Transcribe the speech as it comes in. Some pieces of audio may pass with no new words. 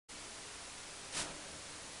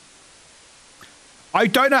I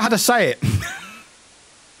don't know how to say it.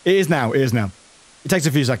 It is now. It is now. It takes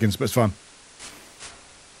a few seconds, but it's fun.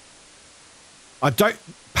 I don't...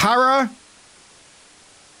 Pareidolia.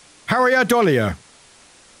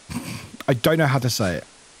 I don't know how to say it.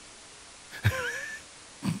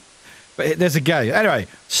 But there's a gay. Anyway,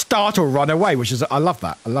 start or run away, which is... I love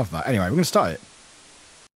that. I love that. Anyway, we're going to start it.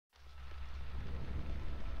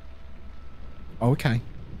 Oh, okay.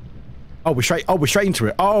 Oh, we're straight... Oh, we're straight into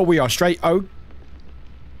it. Oh, we are straight... Oh.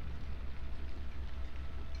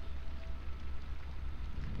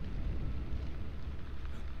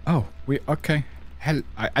 Oh, we... Okay. Hell,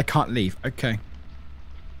 I can't leave. Okay.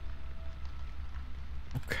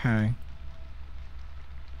 Okay.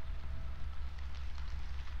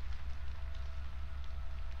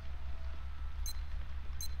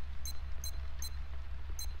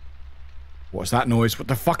 What's that noise? What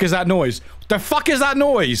the fuck is that noise? What the fuck is that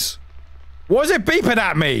noise? What is it beeping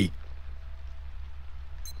at me?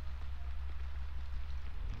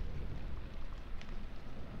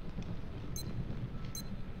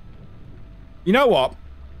 You know what?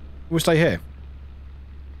 We'll stay here.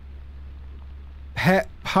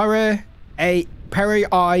 Pareidolia.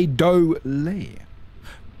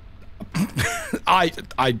 I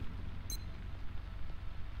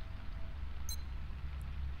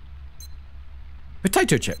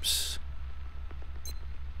potato chips.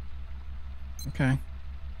 Okay.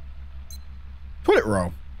 Toilet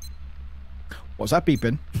roll. What's that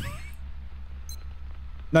beeping?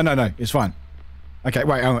 No, it's fine. Okay,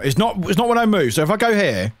 wait, hang on. It's not when I move, so if I go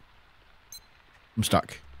here, I'm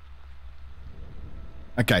stuck.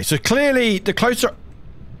 Okay, so clearly the closer...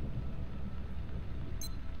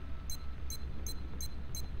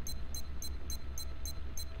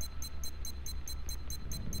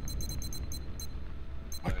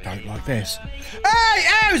 I don't like this. Hey,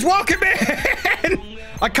 Ems, welcome in!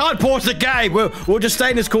 I can't pause the game. We'll just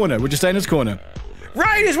stay in this corner. We'll just stay in this corner.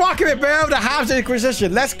 Rain is welcome in, Bill. The House of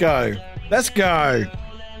Inquisition. Let's go. Let's go.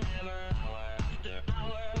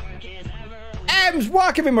 Ems,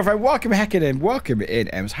 welcome in, my friend. Welcome hecking in. Welcome in,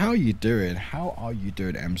 Ems. How are you doing? How are you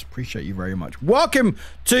doing, Ems? Appreciate you very much. Welcome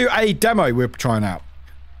to a demo we're trying out.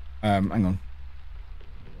 Hang on.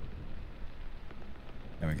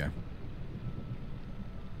 There we go.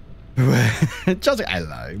 Just like,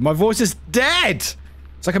 hello. My voice is dead.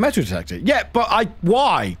 It's like a metal detector. Yeah, but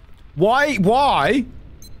why? Why?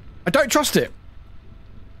 I don't trust it.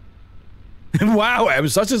 Wow, it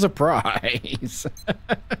was such a surprise.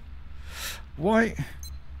 Why?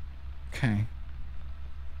 Okay.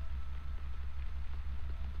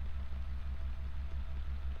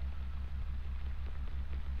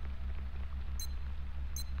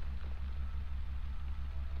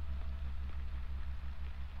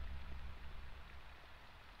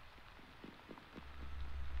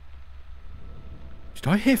 Did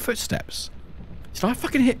I hear footsteps? Did I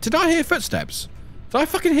fucking hear footsteps? Did I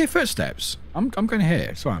fucking hear footsteps? I'm going to hear it.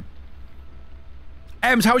 It's fine.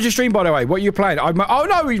 Ems, how was your stream, by the way? What are you playing? Oh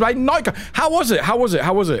no, we played Night. How was it? Was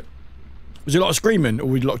it a lot of screaming, or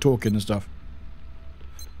were you a lot of talking and stuff?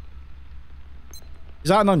 Is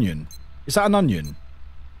that an onion? Is that an onion?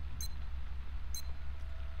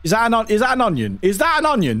 Is that an onion? Is that an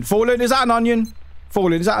onion? Fallen, is that an onion?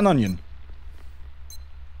 Fallen, is that an onion?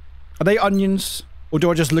 Are they onions? Or do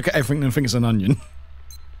I just look at everything and think it's an onion?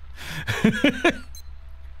 Is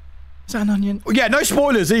that an onion? Oh, yeah, no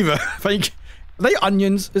spoilers either. Thank you. Are they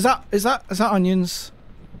onions? Is that onions?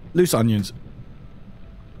 Loose onions.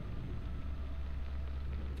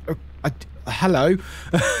 Oh, hello.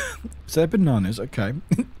 So they're bananas, okay.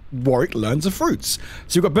 Warwick learns the fruits.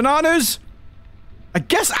 So you've got bananas. I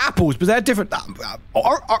guess apples, but they're different.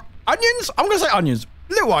 Onions? I'm gonna say onions.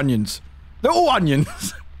 Little onions. They're all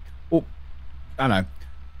onions. Oh, I don't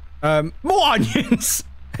know. More onions.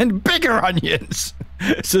 And bigger onions.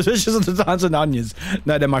 Suspicious of the dance and onions.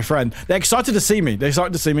 No, they're my friend. They're excited to see me. They're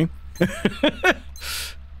excited to see me.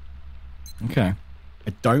 Okay. I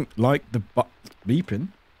don't like the beeping.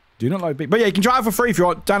 Do not like beeping. But yeah, you can try it for free if you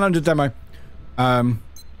want. Download the demo.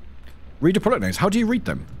 Read the product names. How do you read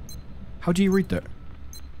them? How do you read that?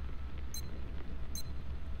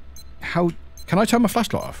 How... Can I turn my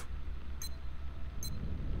flashlight off?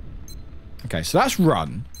 Okay, so that's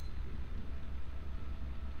run.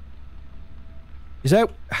 Is there...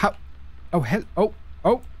 How... Oh, hell... Oh,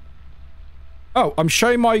 oh. Oh, I'm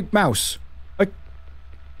showing my mouse.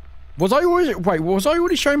 Was I already... Wait, was I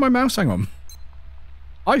already showing my mouse? Hang on.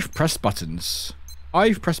 I've pressed buttons.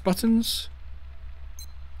 I've pressed buttons.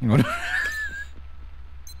 Hang on.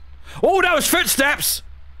 Oh, that was footsteps!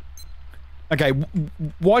 Okay,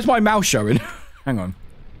 why is my mouse showing? Hang on.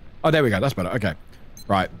 Oh, there we go. That's better. Okay.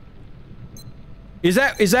 Right. Is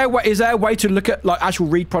there a way to look at like actual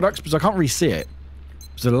read products because I can't really see it.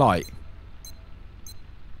 There's a light.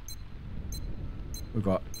 We've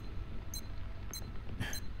got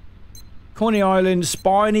Coney Island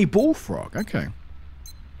spiny bullfrog. Okay.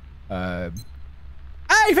 Hey,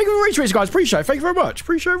 thank you for retweets, guys. Appreciate it. Thank you very much.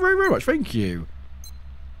 Appreciate it very, very much. Thank you.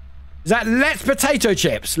 Is that Let's Potato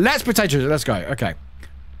Chips? Let's Potato Chips. Let's go. Okay.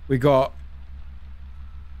 We got...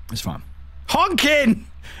 It's fine. Honking!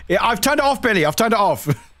 Yeah, I've turned it off, Billy. I've turned it off.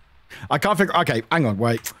 I can't figure... Okay, hang on.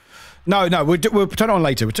 Wait. No, we'll turn it on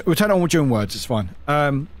later. We'll turn it on during words. It's fine.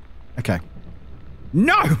 Okay.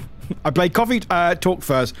 No! I played Coffee Talk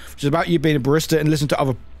first, which is about you being a barista and listen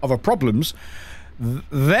to other problems.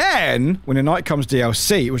 Then, when the night comes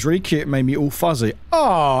DLC, it was really cute. It made me all fuzzy.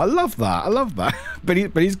 Oh, I love that. I love that. But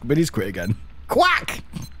he's quit again. Quack.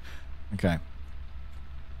 Okay.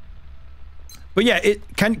 But yeah,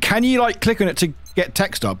 can you like click on it to get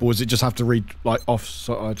text up, or does it just have to read like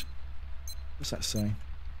offside? What's that say?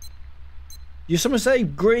 You someone say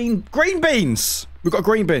green beans? We've got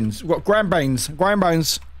green beans. We've got ground beans.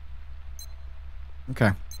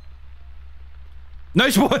 Okay. No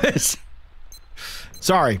spoilers.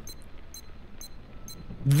 Sorry.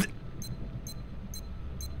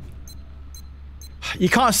 You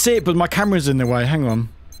can't see it, but my camera's in the way. Hang on.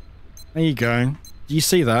 There you go. Do you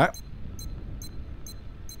see that?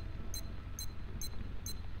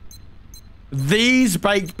 These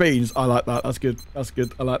baked beans. I like that. That's good. That's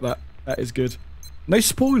good. I like that. That is good. No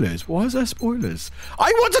spoilers. Why is there spoilers?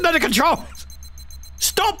 I want to know the controls.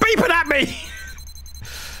 Stop beeping at me.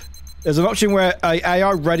 There's an option where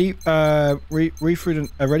AI ready through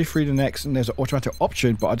the next, and there's an automatic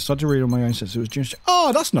option, but I decided to read on my own since it was just.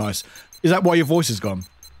 Oh, that's nice. Is that why your voice is gone?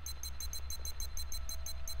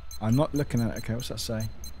 I'm not looking at it. Okay, what's that say?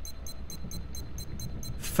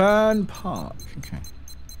 Fern Park. Okay.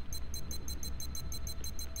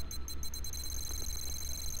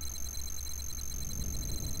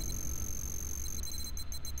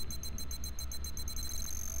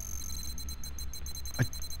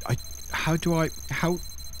 How do I... How...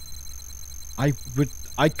 I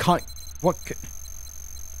can't... What...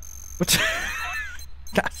 What...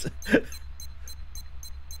 That's...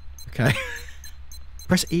 Okay.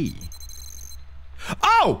 Press E.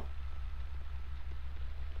 Oh!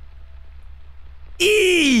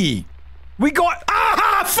 E! We got...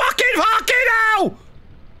 Ah! Fucking hell!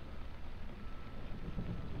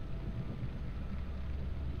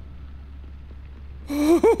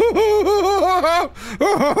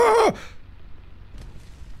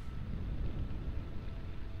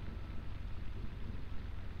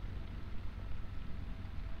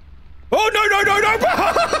 Oh no!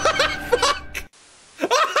 Fuck!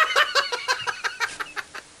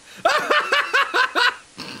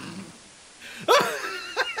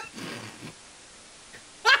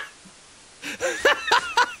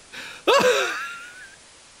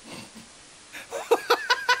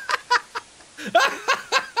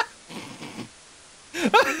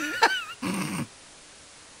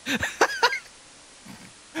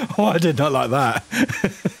 Oh, I did not like that.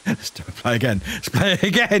 Let's play again. Let's play it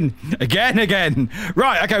again. Again.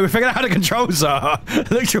 Right, okay, we're figuring out how the controls are.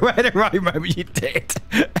 Look to where the right moment you did.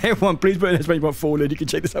 Everyone, please put in this make you fall in. You can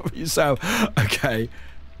check this out for yourself. Okay.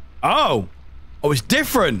 Oh, it's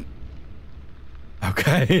different.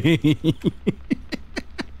 Okay.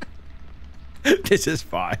 This is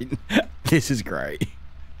fine. This is great.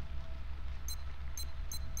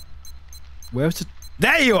 Where's the...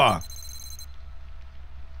 There you are!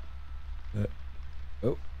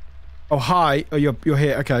 Oh, hi. Oh, you're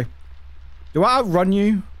here. Okay. Do I outrun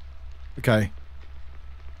you? Okay.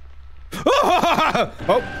 Oh!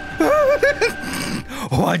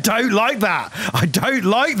 Oh, I don't like that. I don't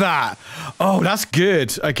like that. Oh, that's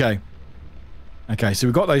good. Okay. Okay, so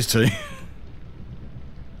we've got those two.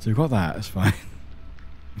 So we've got that. That's fine.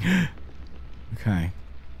 Okay.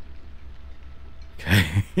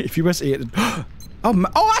 Okay. If you press E at the...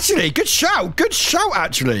 Oh, actually, good shout. Good shout,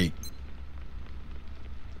 actually.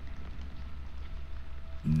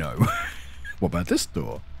 No. What about this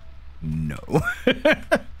door? No.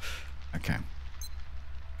 Okay.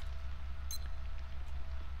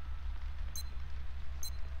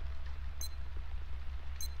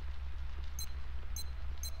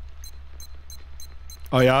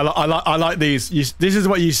 Oh yeah, I like these. This is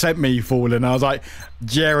what you sent me, Fallen. I was like,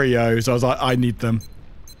 Jerry-O, so I was like, I need them.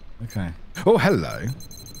 Okay. Oh, hello.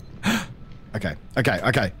 Okay.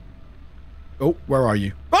 Oh, where are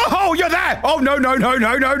you? Oh, you're there! Oh, no. Okay,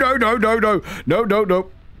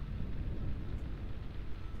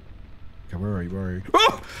 where are you?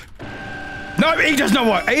 Oh! No, he does not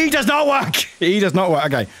work. He does not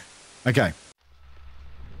work. Okay.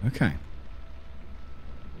 Okay.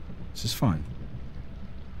 This is fine.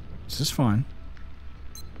 This is fine.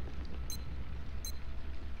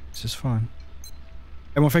 This is fine.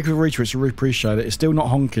 Everyone, thank you for the retweets. I really appreciate it. It's still not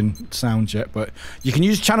honking sound yet, but you can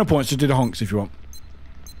use channel points to do the honks if you want.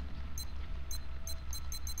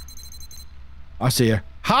 I see you.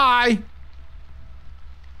 Hi!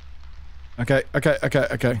 Okay, okay, okay,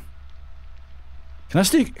 okay. Can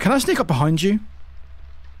I sneak up behind you?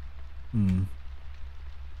 Hmm.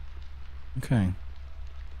 Okay.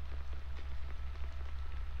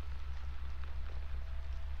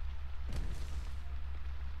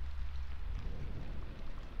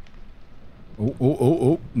 Oh, oh, oh,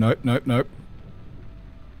 oh. Nope, nope, nope.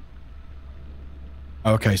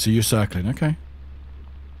 Okay, so you're circling. Okay.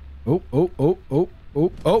 Oh, oh, oh, oh,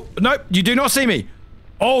 oh, oh. Nope, you do not see me.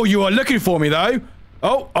 Oh, you are looking for me, though.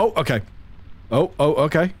 Oh, oh, okay. Oh, oh,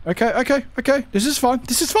 okay. Okay, okay, okay. This is fine.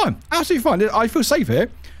 This is fine. Absolutely fine. I feel safe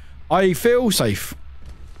here. I feel safe.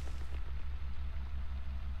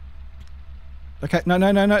 Okay, no,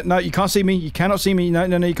 no, no, no, no. You can't see me. You cannot see me. No,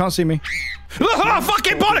 no, no, you can't see me. Ah,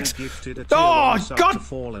 fucking bollocks! Oh, God!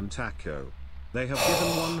 Fallen Taco. They have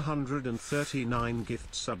given 139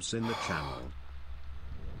 gift subs in the channel.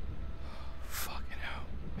 Fucking hell.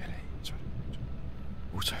 Really?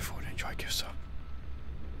 Also, Fallen, enjoy gift sub.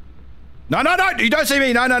 No, no, no! You don't see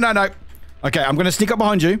me! No, no, no, no. Okay, I'm gonna sneak up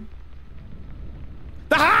behind you.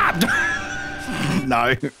 Ah!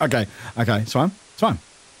 No. Okay, okay. It's fine. It's fine.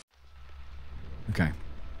 Okay.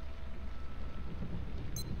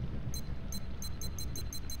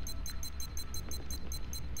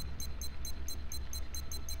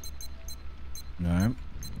 No.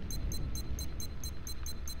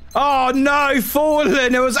 Oh no,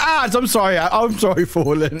 Fallen! It was ads. I'm sorry. I'm sorry,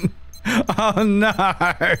 Fallen. Oh no.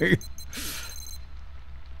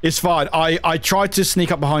 It's fine. I tried to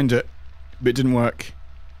sneak up behind it, but it didn't work.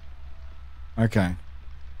 Okay.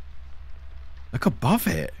 Look above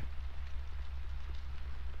it.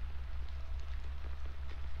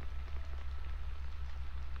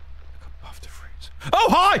 Look above the freezer. Oh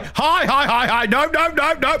hi! Hi! Hi! Hi! Hi! No! No!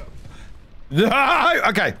 No! No! No!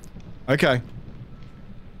 Okay. Okay.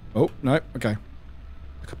 Oh no. Okay.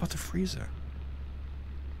 Look above the freezer.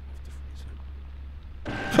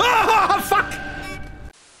 Ah! Fuck!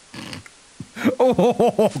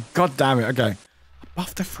 Oh, God damn it. Okay.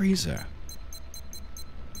 Above the freezer.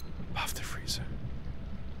 Above the freezer.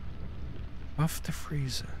 Above the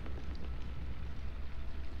freezer.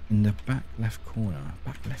 In the back left corner.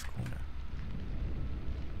 Back left corner.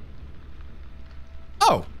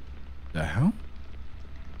 Oh! The hell?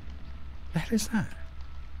 The hell is that?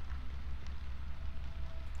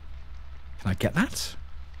 Can I get that?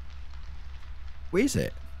 Where is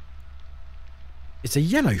it? It's a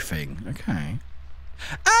yellow thing. Okay.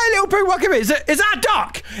 Hey, little poo, what give it? Is that a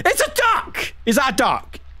duck? It's a duck! Is that a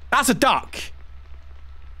duck? That's a duck.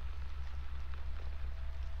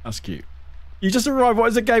 That's cute. You just arrived. What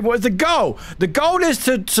is the game? What is the goal? The goal is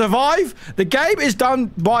to survive. The game is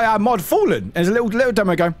done by our mod Fallen. There's a little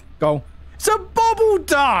demo game. Goal. It's a bobble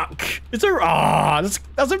duck. It's a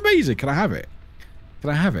that's amazing. Can I have it?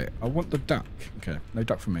 Can I have it? I want the duck. Okay, no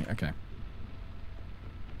duck for me. Okay.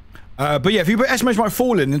 But yeah, if you put exclamation mark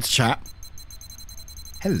Fallen into chat.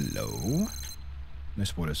 Hello. No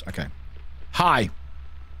spoilers. Okay. Hi.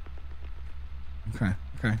 Okay.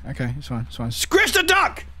 Okay. Okay. It's fine. It's fine. Squish the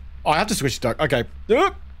duck. Oh, I have to squish the duck. Okay.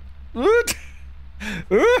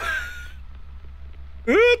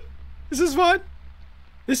 This is fine.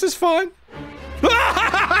 This is fine.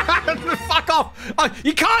 Fuck off!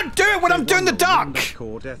 You can't do it when I'm doing the duck!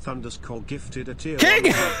 King!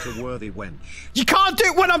 You can't do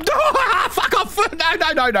it when I'm doing. Fuck off! No,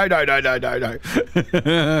 no, no, no, no, no, no, no, no.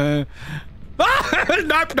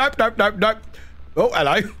 Nope, nope, nope, nope, nope. Oh,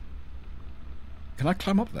 hello. Can I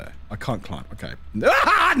climb up there? I can't climb. Okay.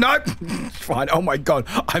 Ah, nope. Fine. Oh my god,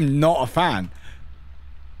 I'm not a fan.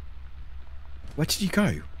 Where did you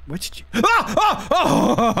go? Where did you? Ah!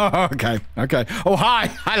 Oh! Oh! Okay. Okay. Oh, hi.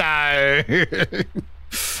 Hello.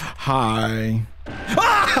 Hi.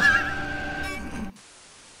 Ah!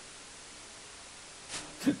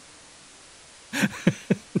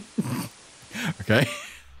 Okay.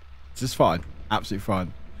 This is fine. Absolutely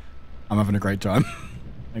fine. I'm having a great time.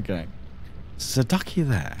 Okay. So ducky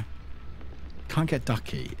there. Can't get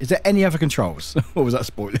ducky. Is there any other controls? Or was that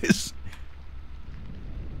spoilers?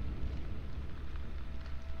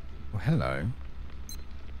 Oh, hello.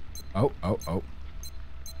 Oh, oh, oh.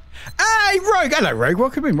 Hey, Rogue! Hello, Rogue.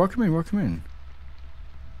 Welcome in, welcome in, welcome in.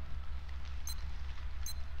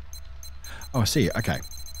 Oh, I see it. Okay.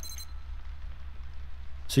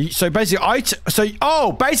 So basically,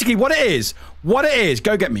 basically what it is,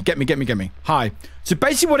 go get me. Hi. So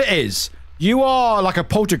basically what it is, you are like a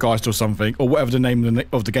poltergeist or something, or whatever the name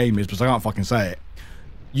of the game is, because I can't fucking say it.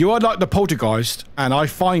 You are like the poltergeist, and I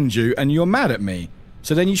find you, and you're mad at me.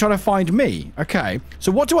 So then you try to find me. Okay.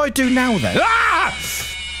 So what do I do now then? Ah!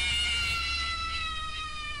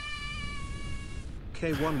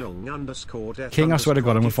 King, I swear to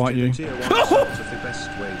God, I'm gonna fight you.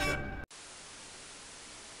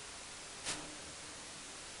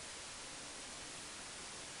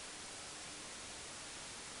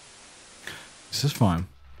 This is fine.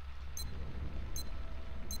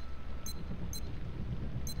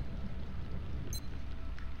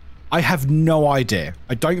 I have no idea.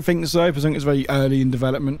 I don't think so. I think it's very early in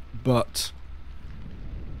development, but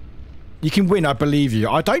you can win. I believe you.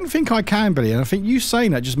 I don't think I can, Billy. And I think you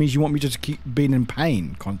saying that just means you want me to keep being in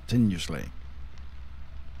pain continuously.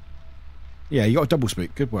 Yeah, you got a double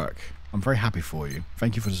speak. Good work. I'm very happy for you.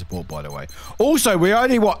 Thank you for the support, by the way. Also, we're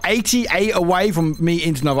only, what, 88 away from me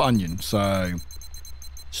into another onion. So,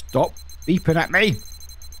 stop beeping at me.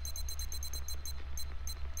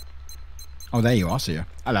 Oh, there you are. I see you.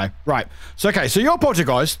 Hello. Right. So, okay. So, you're a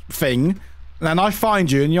poltergeist thing. And then I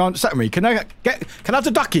find you and you're upset with me. Can I have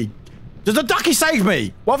the ducky? Does the ducky save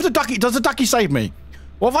me? What if the ducky... Does the ducky save me?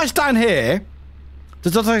 What if I stand here?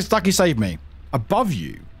 Does the ducky save me? Above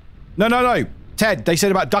you? No. Ted, they said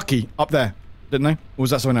about ducky up there. Didn't they? Or was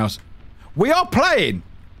that someone else? We are playing.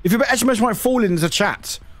 If you're exclamation point fall into the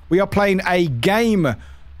chat. We are playing a game.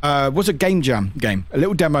 What's a game jam game? A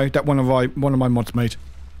little demo that one of my mods made.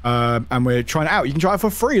 And we're trying it out. You can try it for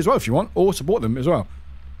free as well if you want, or support them as well.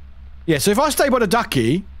 Yeah, so if I stay by the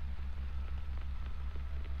ducky,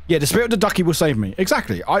 yeah, the spirit of the ducky will save me.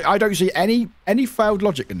 Exactly. I don't see any failed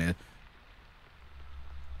logic in there.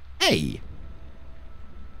 Hey.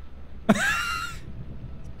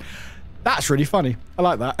 That's really funny. I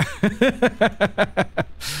like that.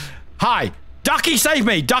 Hi. Ducky save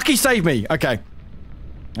me. Ducky save me. Okay.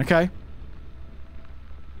 Okay.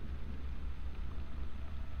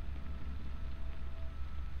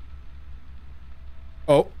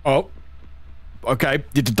 Oh. Okay.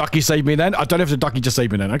 Did the ducky save me then? I don't know if the ducky just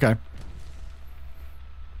saved me then. Okay.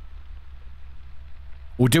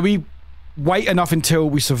 Or do we wait enough until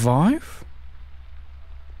we survive?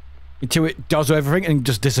 Until it does everything and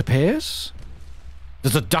just disappears?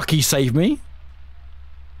 Does the ducky save me?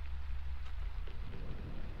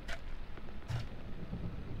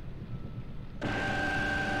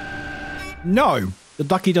 No. The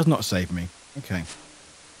ducky does not save me. Okay.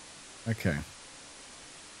 Okay.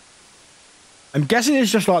 I'm guessing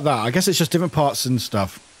it's just like that. I guess it's just different parts and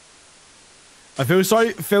stuff. I feel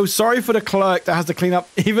sorry for the clerk that has to clean up,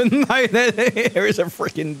 even though there is a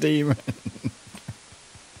freaking demon.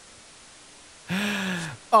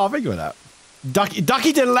 Oh, think of that.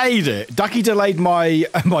 Ducky delayed it. Ducky delayed my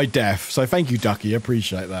death. So thank you, Ducky. I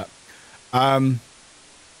appreciate that. I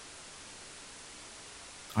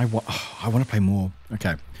want to play more.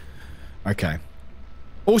 Okay. Okay.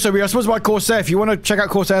 Also, we are sponsored by Corsair. If you want to check out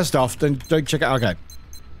Corsair stuff, then don't check it out. Okay.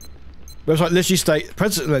 Website literally state,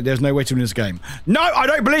 there's no way to win this game. No, I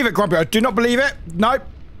don't believe it, Grumpy. I do not believe it. No.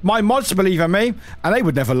 My mods believe in me. And they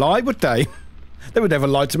would never lie, would they? They would never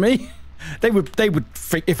lie to me. They would think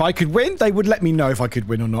if I could win, they would let me know if I could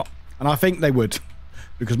win or not. And I think they would.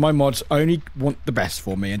 Because my mods only want the best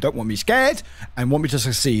for me and don't want me scared and want me to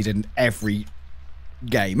succeed in every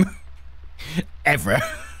game. Ever.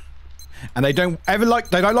 And they don't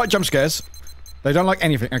like jump scares. They don't like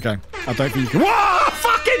anything. Okay. I don't think you can. Whoa!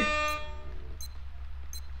 Fucking!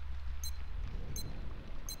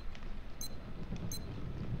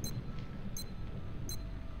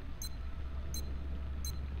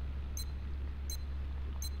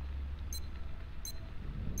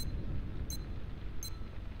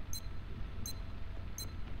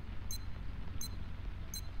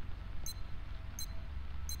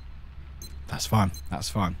 That's fine. That's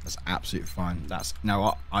fine. That's absolutely fine. That's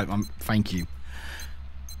no. I'm. Thank you.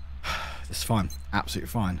 It's fine. Absolutely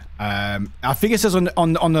fine. I think it says on the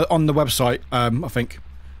website. I think.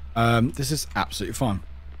 This is absolutely fine.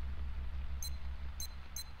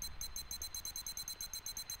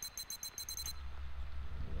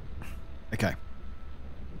 Okay.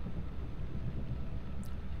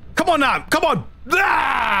 Come on now. Come on.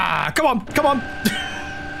 Ah! Come on. Come on.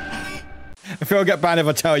 I feel I'll get banned if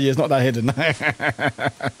I tell you it's not that hidden.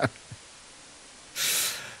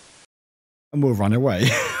 And we'll run away.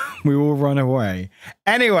 We will run away.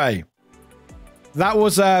 Anyway, that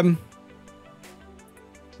was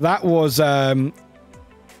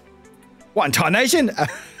what in tarnation?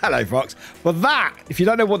 Hello, Fox. But that, if you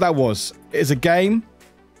don't know what that was, it is a game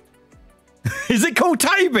Is it called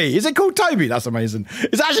Toby? Is it called Toby? That's amazing.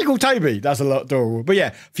 It's actually called Toby. That's a lot adorable. But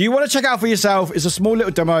yeah, if you want to check out for yourself, it's a small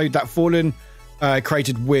little demo that Fallen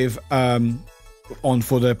created with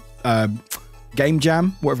for the Game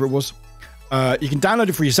Jam, whatever it was. You can download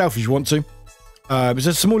it for yourself if you want to. It's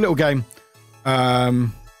a small little game.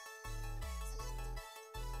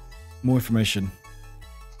 More information.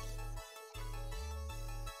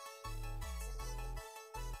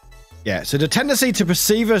 Yeah, so the tendency to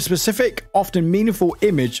perceive a specific, often meaningful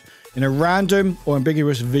image in a random or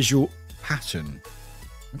ambiguous visual pattern.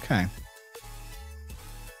 Okay.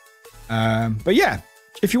 But yeah,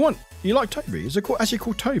 if you want, you like Toby. Is it actually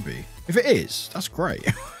called Toby? If it is, that's great.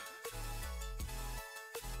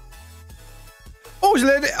 Oh, it's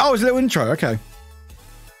a little intro. Okay.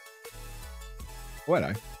 Well,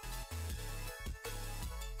 hello.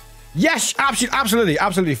 Yes, absolutely,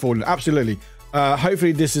 Fallen, absolutely.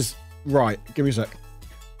 Hopefully this is right. Give me a sec.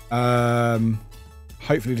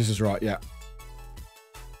 Hopefully this is right. Yeah.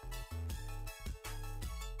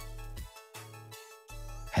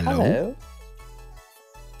 Hello.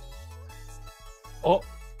 Oh,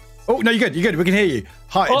 no, you're good. You're good. We can hear you.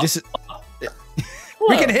 Hi. This is.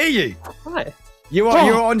 We can hear you. Hi. You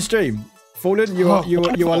are on stream. Fallen. You are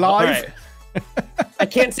live. Right. I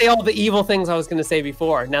can't say all the evil things I was going to say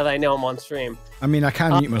before. Now that I know I'm on stream. I mean, I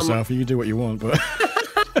can mute myself. You can do what you want, but.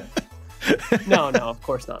 No, of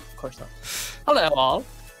course not. Of course not. Hello, all.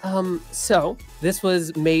 So this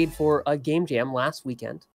was made for a game jam last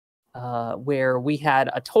weekend, where we had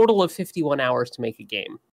a total of 51 hours to make a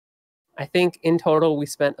game. I think in total we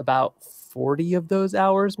spent about 40 of those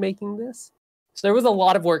hours making this. So there was a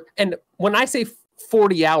lot of work. And when I say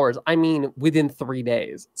 40 hours, I mean within 3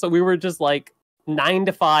 days. So we were just like 9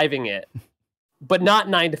 to 5ing it, but not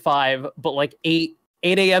 9 to 5, but like 8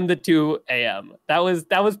 a.m. to 2 a.m. That was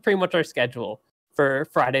pretty much our schedule for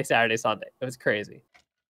Friday, Saturday, Sunday. It was crazy.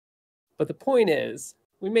 But the point is,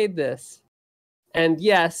 we made this. And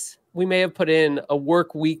yes, we may have put in a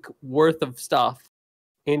work week worth of stuff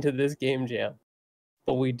into this game jam,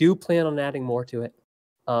 but we do plan on adding more to it.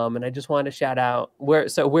 And I just wanted to shout out we're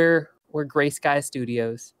Gray Sky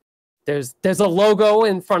Studios. There's a logo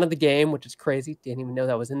in front of the game, which is crazy. Didn't even know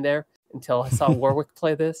that was in there until I saw Warwick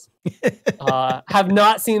play this. Have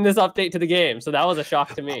not seen this update to the game, so that was a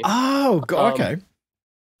shock to me. Oh, God,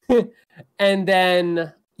 okay. And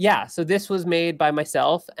then yeah, so this was made by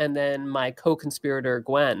myself and then my co-conspirator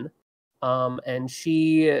Gwen, and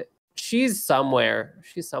she's somewhere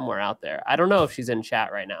out there. I don't know if she's in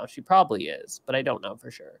chat right now. She probably is, but I don't know for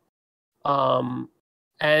sure.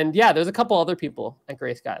 And yeah, there's a couple other people at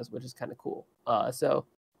Gray Skies, which is kind of cool. So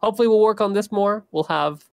hopefully we'll work on this more. We'll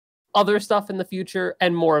have other stuff in the future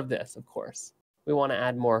and more of this, of course. We want to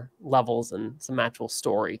add more levels and some actual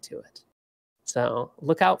story to it. So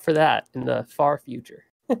look out for that in the far future.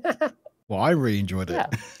 Well, I really enjoyed it. Yeah.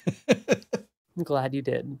 I'm glad you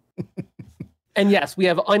did. And yes, we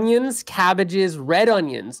have onions, cabbages, red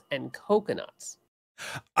onions, and coconuts.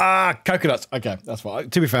 Coconuts. Okay, that's fine.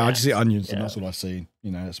 To be fair, I just see onions, and that's all I see.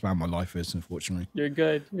 You know, that's how my life is, unfortunately. You're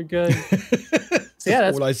good. You're good. So yeah,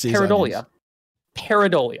 that's all I see. Pareidolia.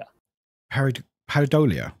 Pareidolia.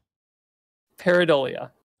 Pareidolia.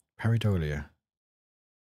 Pareidolia. Pareidolia.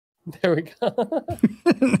 There we go.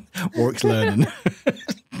 Warwick's learning.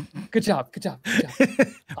 Good job. Good job. Good job.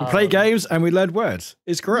 We play games and we learn words.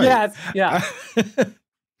 It's great. Yes. Yeah.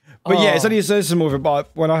 But yeah, it's only some more of it.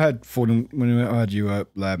 But when I heard Fallen, when I heard you were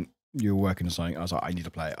working on something, I was like, I need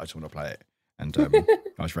to play it. I just want to play it, and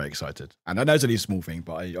I was very excited. And I know it's only a small thing,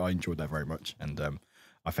 but I enjoyed that very much. And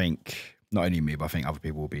I think not only me, but I think other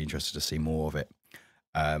people will be interested to see more of it.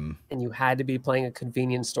 And you had to be playing a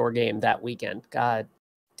convenience store game that weekend. God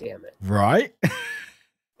damn it! Right?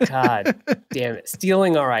 God damn it!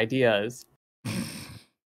 Stealing our ideas.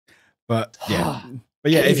 But yeah,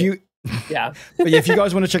 if you. Yeah. But yeah, if you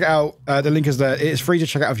guys want to check it out, the link is there. It's free to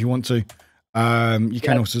check out if you want to. You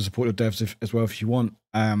can also support the devs as well if you want.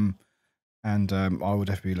 And I will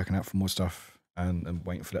definitely be looking out for more stuff and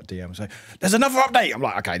waiting for that DM. So there's another update. I'm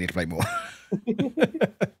like, okay, I need to play more.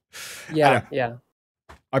 Yeah.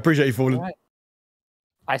 I appreciate you, Fallen. Right.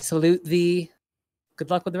 I salute thee. Good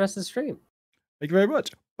luck with the rest of the stream. Thank you very much.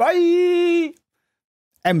 Bye.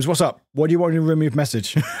 Ems, what's up? What do you want to remove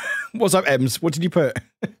message? What's up, Ems? What did you put?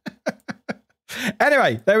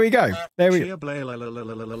 Anyway, there we go. There we go.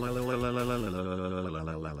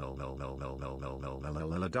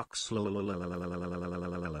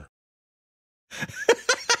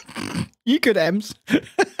 You could, Ems.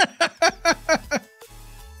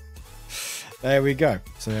 There we go.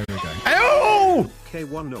 So there we go. Oh!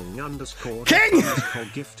 K1 underscore King underscore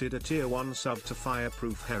gifted a tier 1 sub to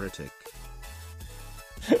Fireproof Heretic.